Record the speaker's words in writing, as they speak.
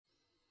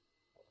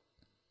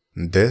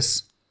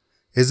This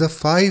is a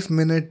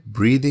 5-minute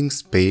breathing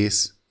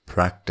space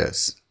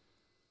practice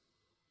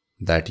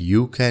that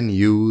you can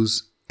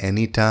use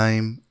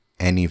anytime,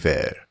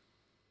 anywhere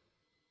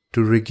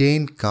to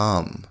regain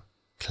calm,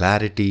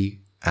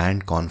 clarity,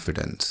 and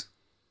confidence.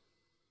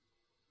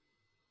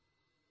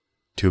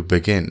 To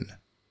begin,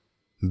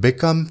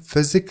 become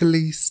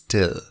physically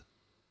still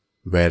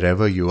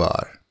wherever you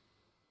are,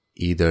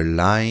 either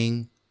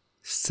lying,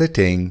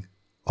 sitting,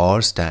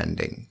 or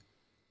standing.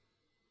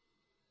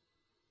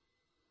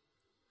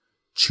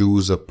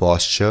 Choose a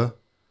posture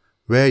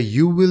where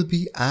you will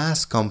be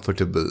as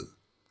comfortable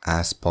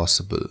as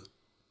possible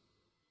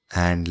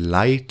and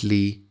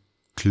lightly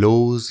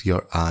close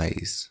your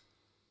eyes.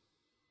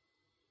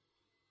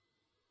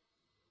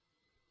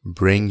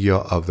 Bring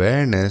your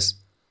awareness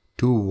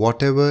to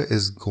whatever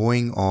is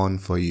going on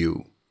for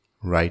you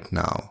right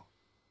now.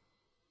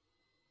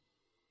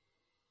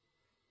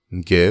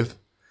 Give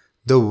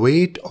the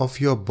weight of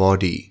your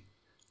body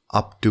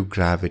up to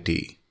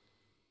gravity.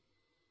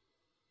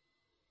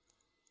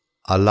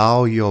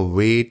 Allow your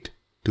weight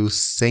to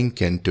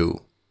sink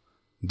into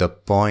the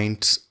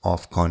points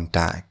of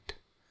contact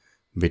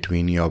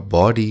between your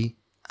body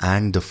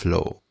and the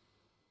floor,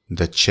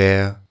 the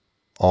chair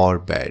or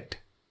bed.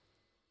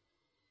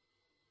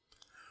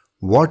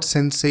 What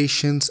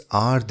sensations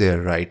are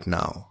there right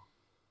now?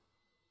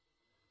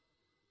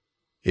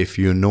 If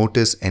you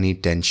notice any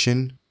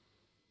tension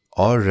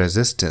or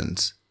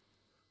resistance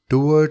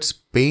towards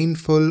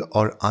painful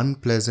or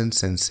unpleasant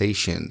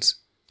sensations,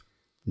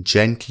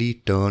 gently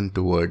turn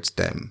towards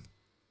them.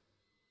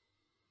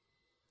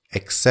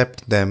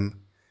 Accept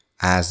them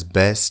as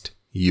best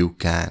you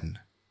can.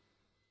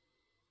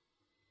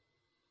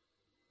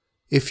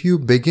 If you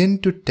begin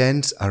to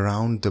tense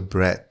around the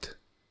breath,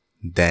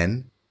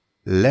 then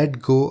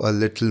let go a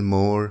little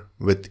more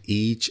with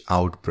each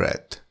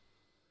out-breath.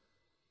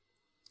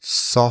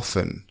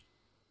 Soften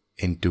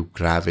into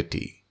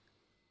gravity.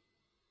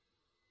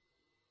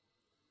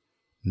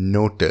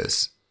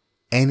 Notice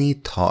any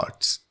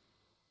thoughts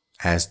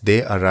as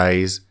they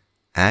arise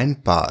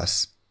and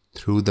pass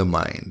through the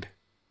mind.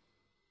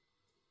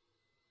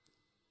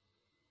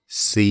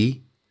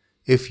 See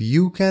if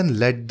you can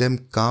let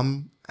them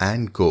come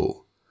and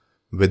go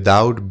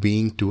without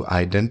being to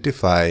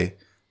identify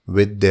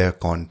with their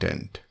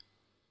content.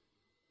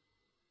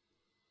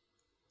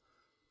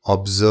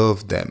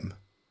 Observe them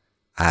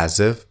as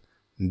if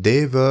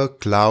they were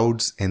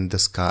clouds in the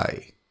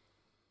sky.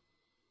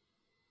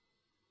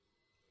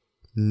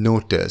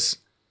 Notice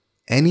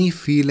any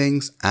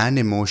feelings and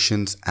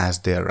emotions as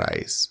they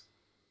arise.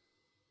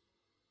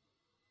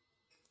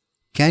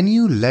 Can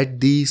you let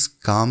these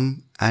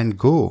come and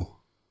go?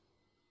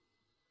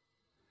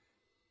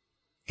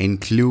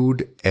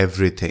 Include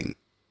everything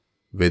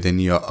within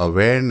your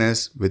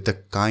awareness with a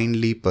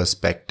kindly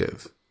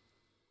perspective.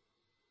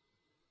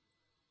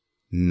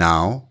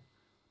 Now,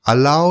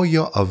 allow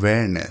your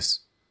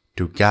awareness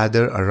to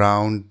gather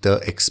around the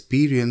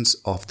experience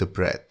of the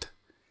breath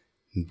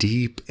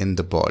deep in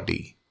the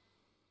body.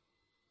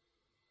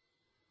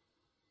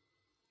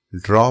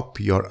 Drop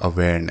your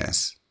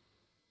awareness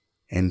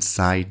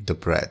inside the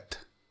breath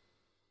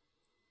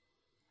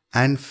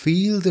and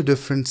feel the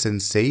different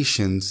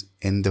sensations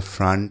in the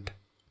front,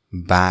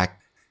 back,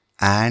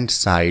 and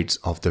sides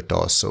of the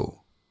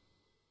torso.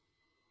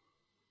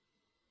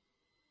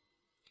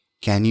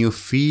 Can you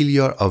feel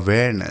your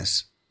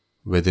awareness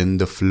within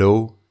the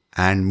flow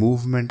and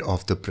movement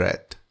of the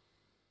breath?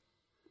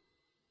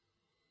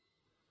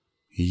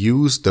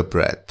 Use the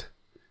breath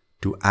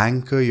to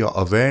anchor your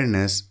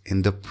awareness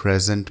in the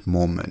present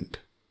moment.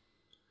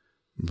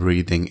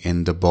 Breathing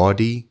in the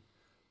body,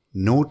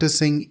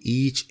 noticing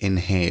each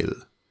inhale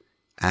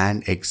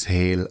and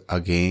exhale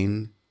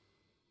again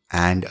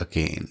and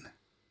again.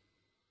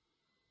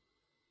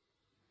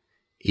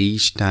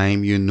 Each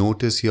time you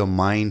notice your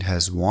mind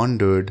has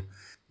wandered,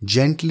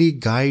 gently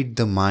guide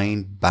the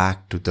mind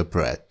back to the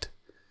breath,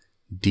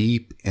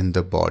 deep in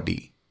the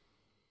body.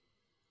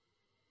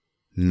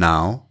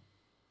 Now,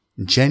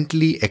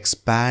 gently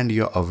expand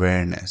your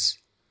awareness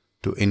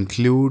to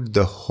include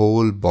the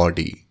whole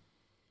body.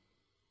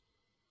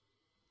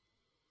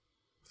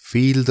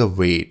 Feel the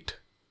weight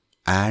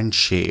and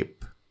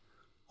shape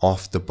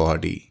of the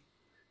body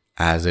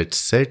as it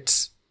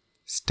sits,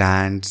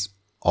 stands,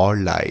 or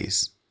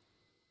lies.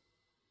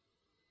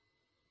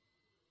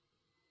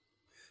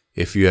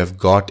 If you have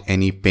got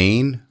any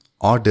pain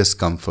or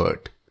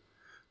discomfort,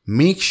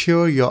 make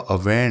sure your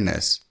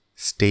awareness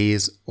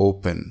stays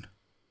open.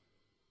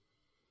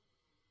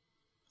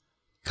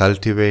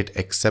 Cultivate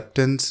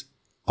acceptance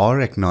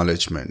or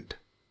acknowledgement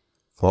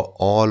for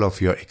all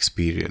of your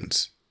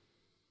experience.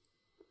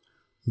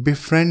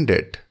 Befriend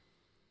it.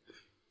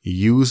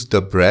 Use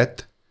the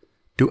breath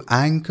to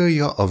anchor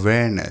your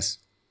awareness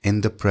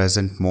in the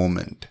present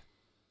moment.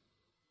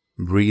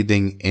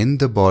 Breathing in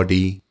the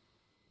body,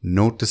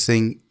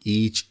 noticing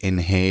each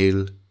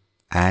inhale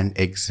and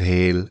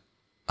exhale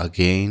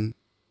again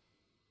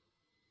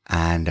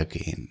and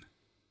again.